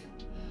quick.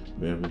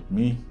 Bear with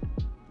me.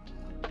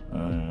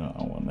 I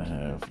wanna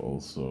have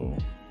also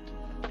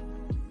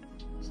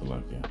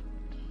Salakia.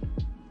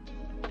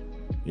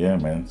 Yeah,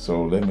 man.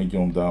 So let me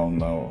jump down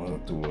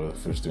now to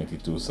verse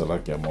 22.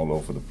 Salaki, I'm all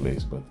over the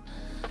place, but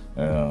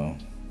a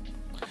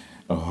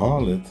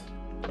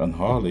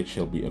harlot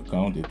shall be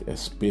accounted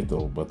as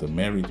spittle, but a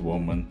married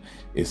woman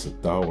is a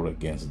tower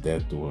against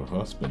death to her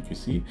husband. You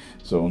see,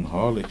 so an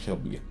harlot shall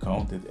be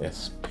accounted as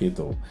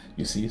spittle.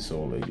 You see,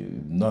 so like,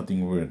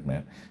 nothing worth,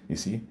 man. You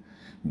see,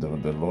 the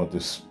Lord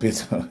is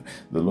spittle.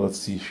 The Lord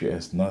sees you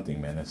as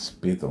nothing, man. As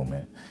spittle,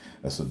 man.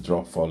 As a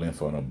drop falling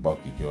from a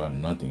bucket, you are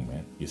nothing,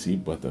 man. You see,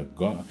 but a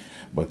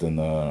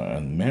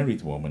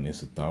married woman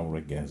is a tower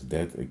against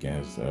death,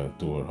 against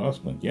to her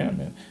husband. Yeah,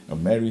 man. A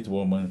married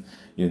woman,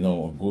 you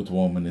know, a good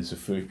woman is a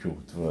virtue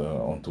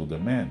unto the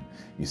man.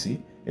 You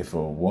see, if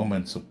a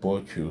woman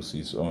supports you,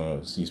 she's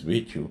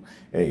with you.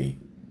 Hey,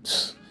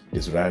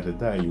 it's ride or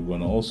die. You're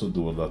gonna also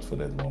do a lot for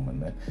that woman,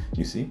 man.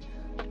 You see,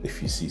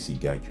 if you see she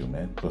got you,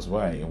 man. Because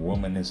why? A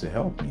woman is a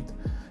helpmeet.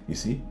 You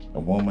see, a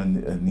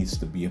woman needs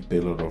to be a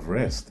pillar of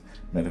rest.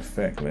 Matter of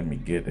fact, let me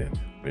get it.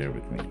 Bear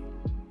with me.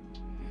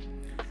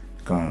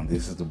 Come on,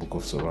 this is the book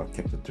of Sirach,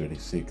 chapter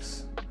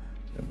 36.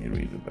 Let me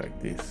read it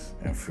like this.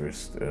 And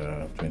verse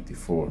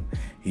 24.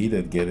 He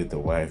that getteth a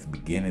wife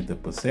beginneth a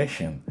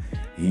possession.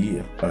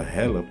 He a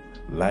help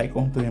like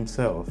unto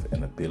himself,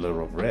 and a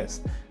pillar of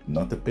rest,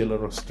 not a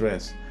pillar of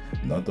stress,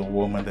 not a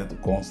woman that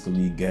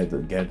constantly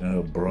getting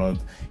abroad.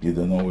 You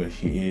don't know where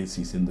she is.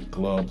 She's in the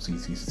clubs.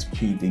 She's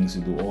cheating. She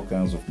do all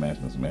kinds of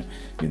madness, man.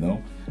 You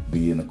know,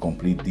 being a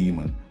complete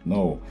demon.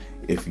 No,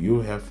 if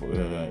you are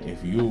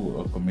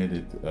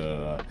committed,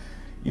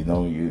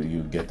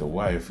 you get a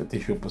wife. It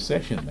is your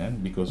possession,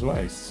 man. Because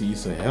why?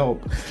 She's a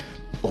help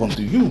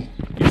unto you.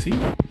 You see.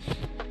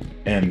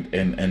 And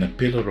a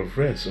pillar of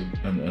rest,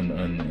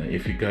 and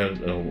if you got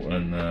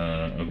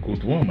a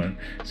good woman,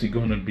 she's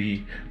gonna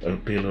be a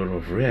pillar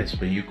of rest.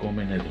 When you come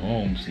in at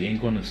home, she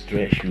ain't gonna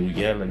stress you,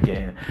 yelling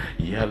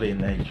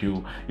at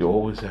you. You're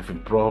always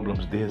having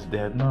problems, this,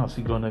 that. No,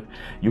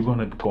 you're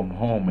gonna come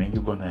home and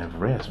you're gonna have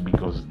rest,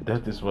 because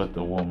that is what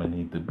the woman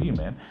need to be,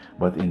 man.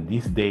 But in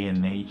this day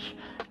and age,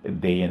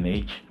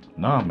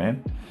 nah,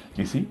 man.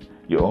 You see.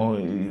 I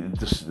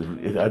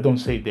don't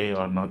say they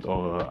are not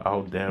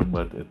out there,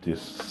 but it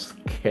is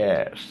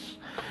scarce,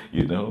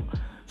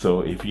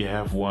 So if you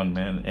have one,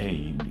 man,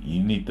 hey,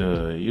 you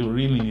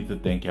really need to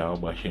thank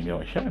Yahweh Hashem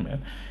Yahushai,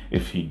 man.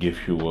 If he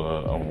gives you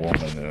a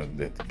woman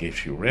that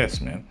gives you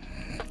rest, man.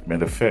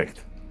 Matter of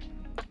fact,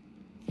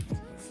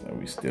 so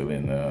we're still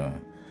in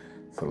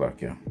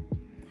Salakia.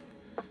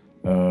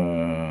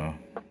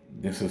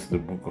 This is the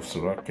book of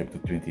Sirach, chapter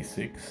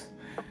 26.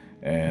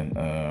 And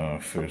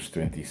verse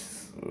 20,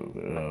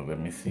 let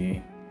me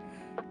see.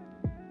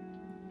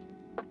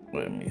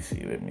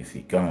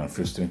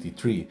 Verse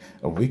 23.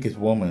 A wicked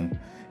woman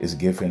is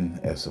given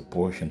as a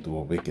portion to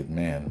a wicked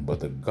man,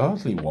 but a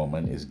godly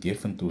woman is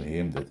given to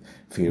him that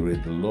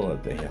feareth the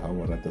Lord.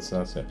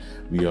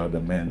 We are the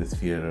men that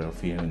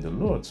fearing the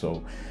Lord,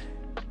 so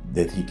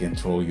that he can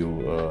throw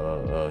you,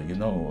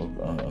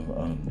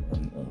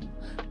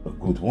 a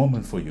good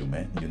woman for you,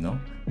 man,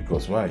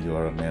 because why? You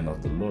are a man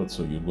of the Lord,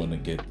 so you're going to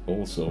get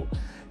also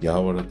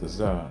Yahweh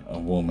Ratazah, a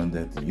woman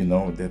that,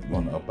 that's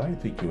going to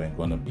abide with you and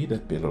going to be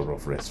that pillar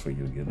of rest for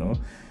you,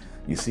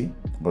 you see.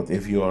 But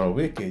if you are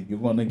wicked, you're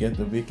going to get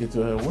the wicked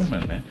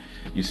woman, man,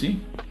 you see.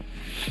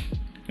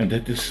 And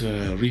that is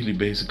really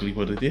basically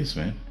what it is,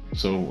 man.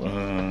 So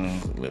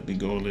let me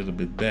go a little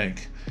bit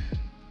back.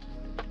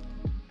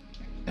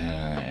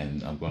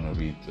 And I'm going to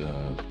read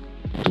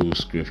 2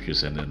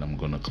 scriptures and then I'm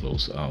going to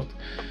close out.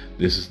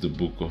 This is the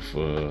book of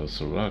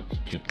Sirach,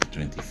 chapter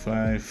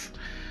 25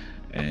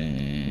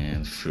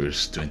 and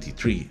verse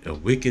 23. A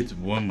wicked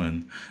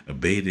woman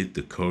abated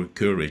the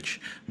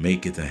courage,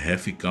 maketh a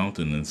heavy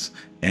countenance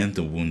and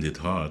a wounded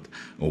heart.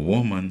 A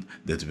woman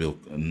that will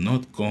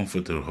not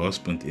comfort her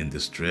husband in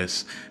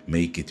distress,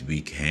 maketh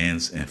weak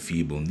hands and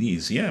feeble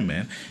knees. Yeah,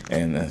 man.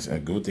 And as a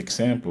good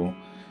example,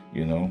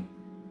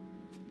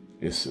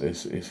 is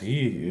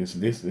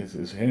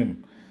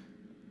him,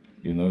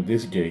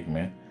 this Jake,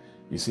 man.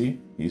 You see,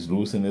 he's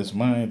losing his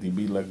mind. He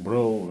be like,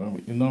 bro,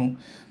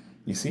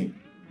 you see,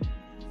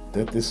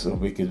 that is a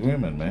wicked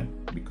woman, man,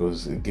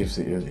 because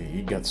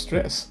he got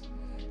stress.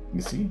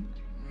 You see,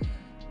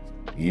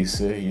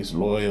 he's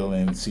loyal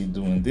and he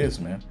doing this,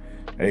 man.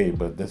 Hey,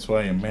 but that's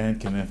why a man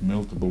can have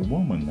multiple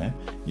women, man.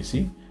 You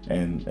see,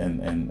 and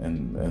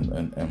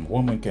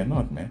woman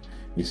cannot, man.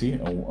 You see,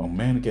 a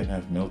man can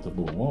have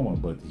multiple women,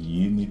 but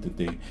you need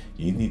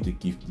to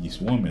keep these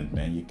women,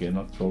 man. You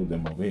cannot throw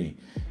them away.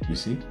 You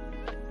see,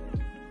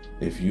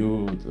 if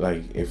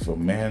a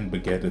man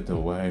begetted a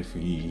wife,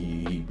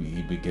 he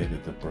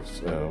begetted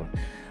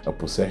a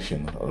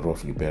possession,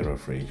 roughly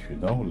paraphrase,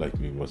 like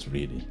we was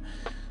reading.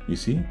 You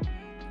see.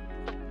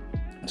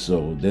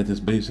 So that is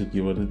basically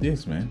what it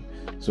is, man.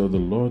 So the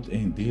Lord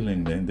ain't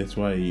dealing, man. That's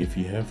why if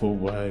you have a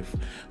wife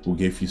who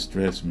gave you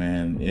stress,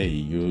 man, hey,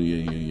 you're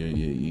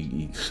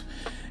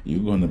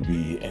gonna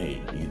be,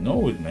 hey, you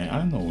know it, man.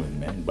 I know it,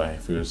 man, by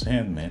first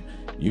hand, man.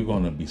 You're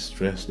gonna be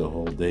stressed the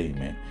whole day,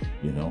 man.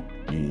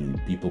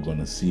 People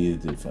gonna see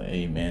it. If,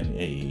 hey, man,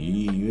 hey,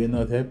 you're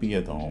not happy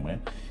at home, man.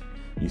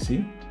 You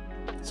see.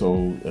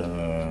 So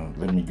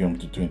let me jump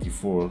to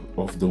 24.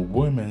 Of the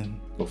women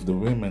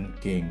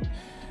came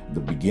the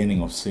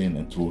beginning of sin,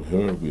 and through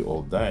her we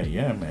all die.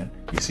 Yeah, man.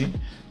 You see,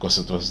 because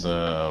it was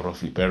the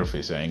roughly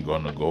paraphrase. I ain't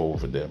gonna go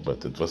over there,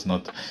 but it was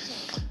not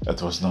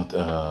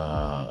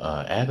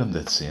Adam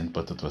that sinned,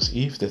 but it was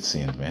Eve that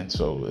sinned, man.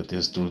 So it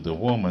is through the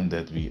woman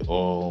that we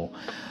all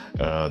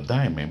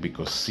die, man,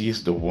 because she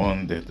is the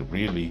one that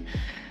really,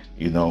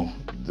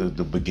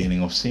 the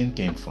beginning of sin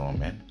came from,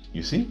 man.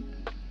 You see.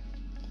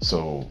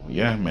 So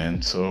yeah,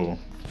 man. So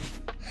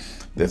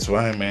that's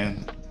why,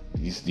 man.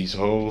 These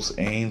hoes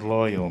ain't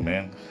loyal,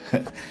 man.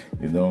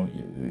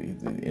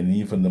 And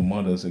even the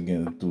mothers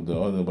again to the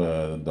other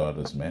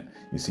daughters, man.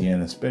 You see,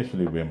 and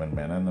especially women,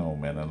 man. I know,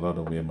 man. A lot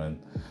of women,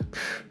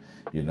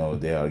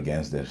 they are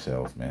against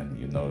themselves, man.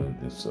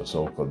 This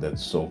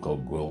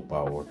so-called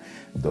willpower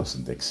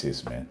doesn't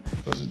exist, man.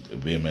 Because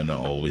women are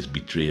always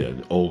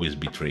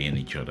betraying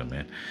each other,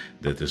 man.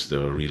 That is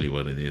really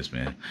what it is,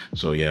 man.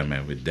 So yeah,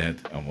 man. With that,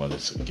 I want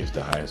to give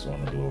the highest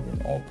honor, glory,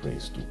 and all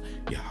praise to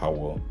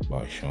Yahweh,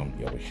 Bahasham,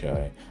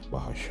 Yahushai,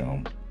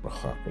 Bahasham,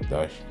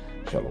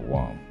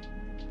 Shalom.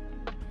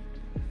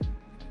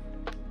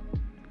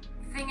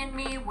 Thing in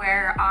me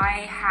where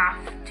I have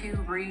to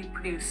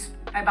reproduce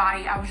my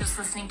body. I was just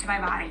listening to my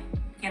body,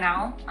 you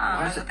know?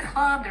 I was at the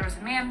club, there was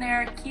a man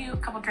there, cute, a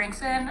couple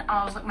drinks in.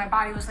 I was like, my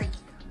body was like,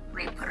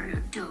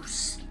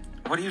 reproduce.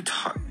 What are you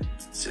talking?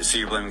 So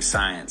you're blaming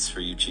science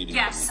for you cheating?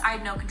 Yes, I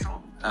had no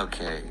control.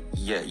 Okay,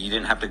 yeah, you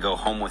didn't have to go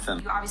home with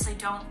him. You obviously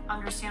don't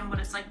understand what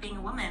it's like being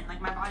a woman.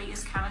 Like, my body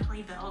is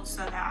chemically built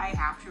so that I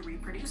have to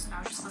reproduce, and I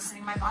was just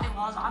listening to my body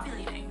while I was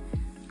ovulating.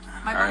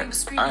 My body was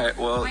screaming. All right,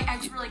 well, my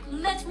ex were like,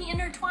 let me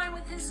intertwine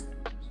with his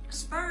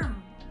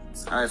sperm.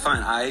 All right,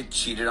 fine. I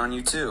cheated on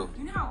you too.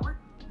 No,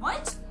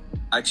 what?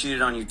 I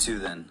cheated on you too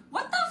then.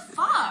 What the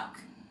fuck?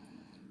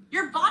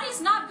 Your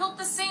body's not built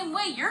the same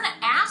way. You're an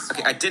asshole.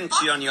 Okay, I didn't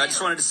cheat on you. I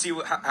just wanted to see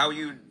how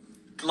you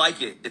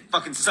like it. It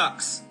fucking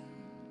sucks.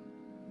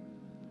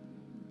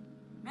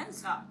 Men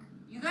suck.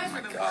 You guys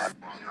are the I worst.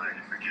 know.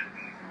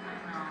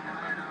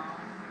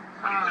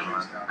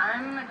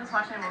 I'm just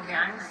watching a movie.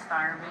 I'm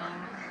starving.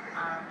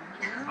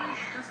 Can you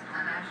just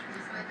hash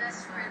me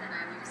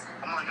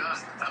Oh my god,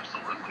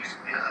 absolutely.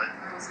 Yeah,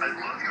 I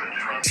love you and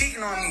trust.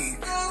 Cheating on me.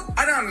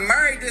 I done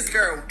married this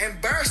girl,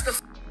 embarrassed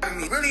the out of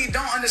me. Really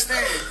don't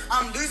understand.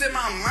 I'm losing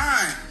my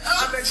mind.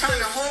 I've been trying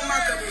to hold my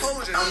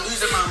composure. I'm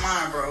losing my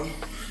mind, bro.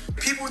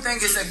 People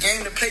think it's a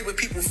game to play with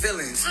people's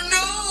feelings.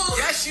 No!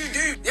 Yes, you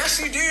do.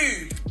 Yes, you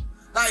do.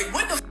 Like,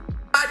 what the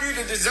I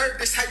do to deserve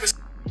this type of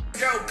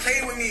girl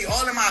play with me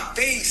all in my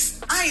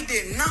face? I ain't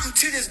did nothing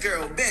to this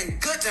girl. Been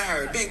good to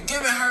her. Been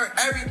giving her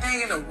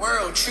everything in the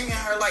world. Treating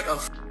her like a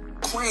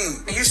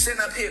queen. And you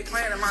sitting up here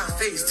playing in my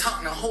face,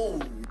 talking to whole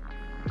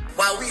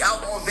while we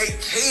out on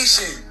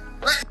vacation.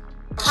 Like,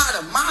 part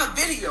of my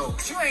video.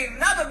 You ain't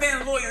never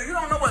been loyal. You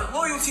don't know what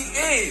loyalty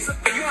is.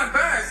 You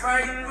embarrassed,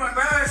 right? You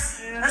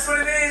embarrassed. That's what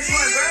it is. You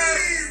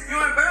embarrassed. You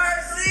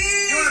embarrassed.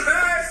 You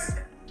embarrassed.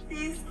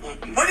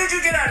 What did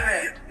you get out of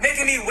that?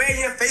 Making me wear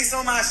your face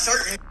on my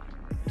shirt.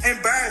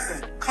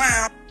 Embarrassing.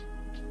 Clown.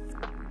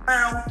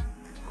 Clown.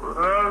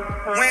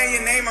 Wearing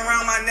your name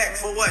around my neck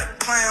for what?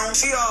 Clown.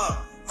 She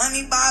let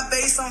me buy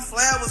babe some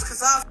flowers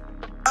cause I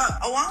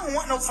don't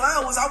want no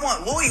flowers. I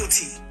want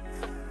loyalty.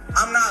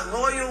 I'm not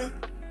loyal.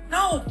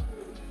 No.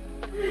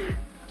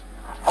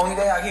 Only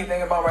thing I keep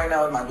thinking about right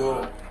now is my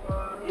daughter.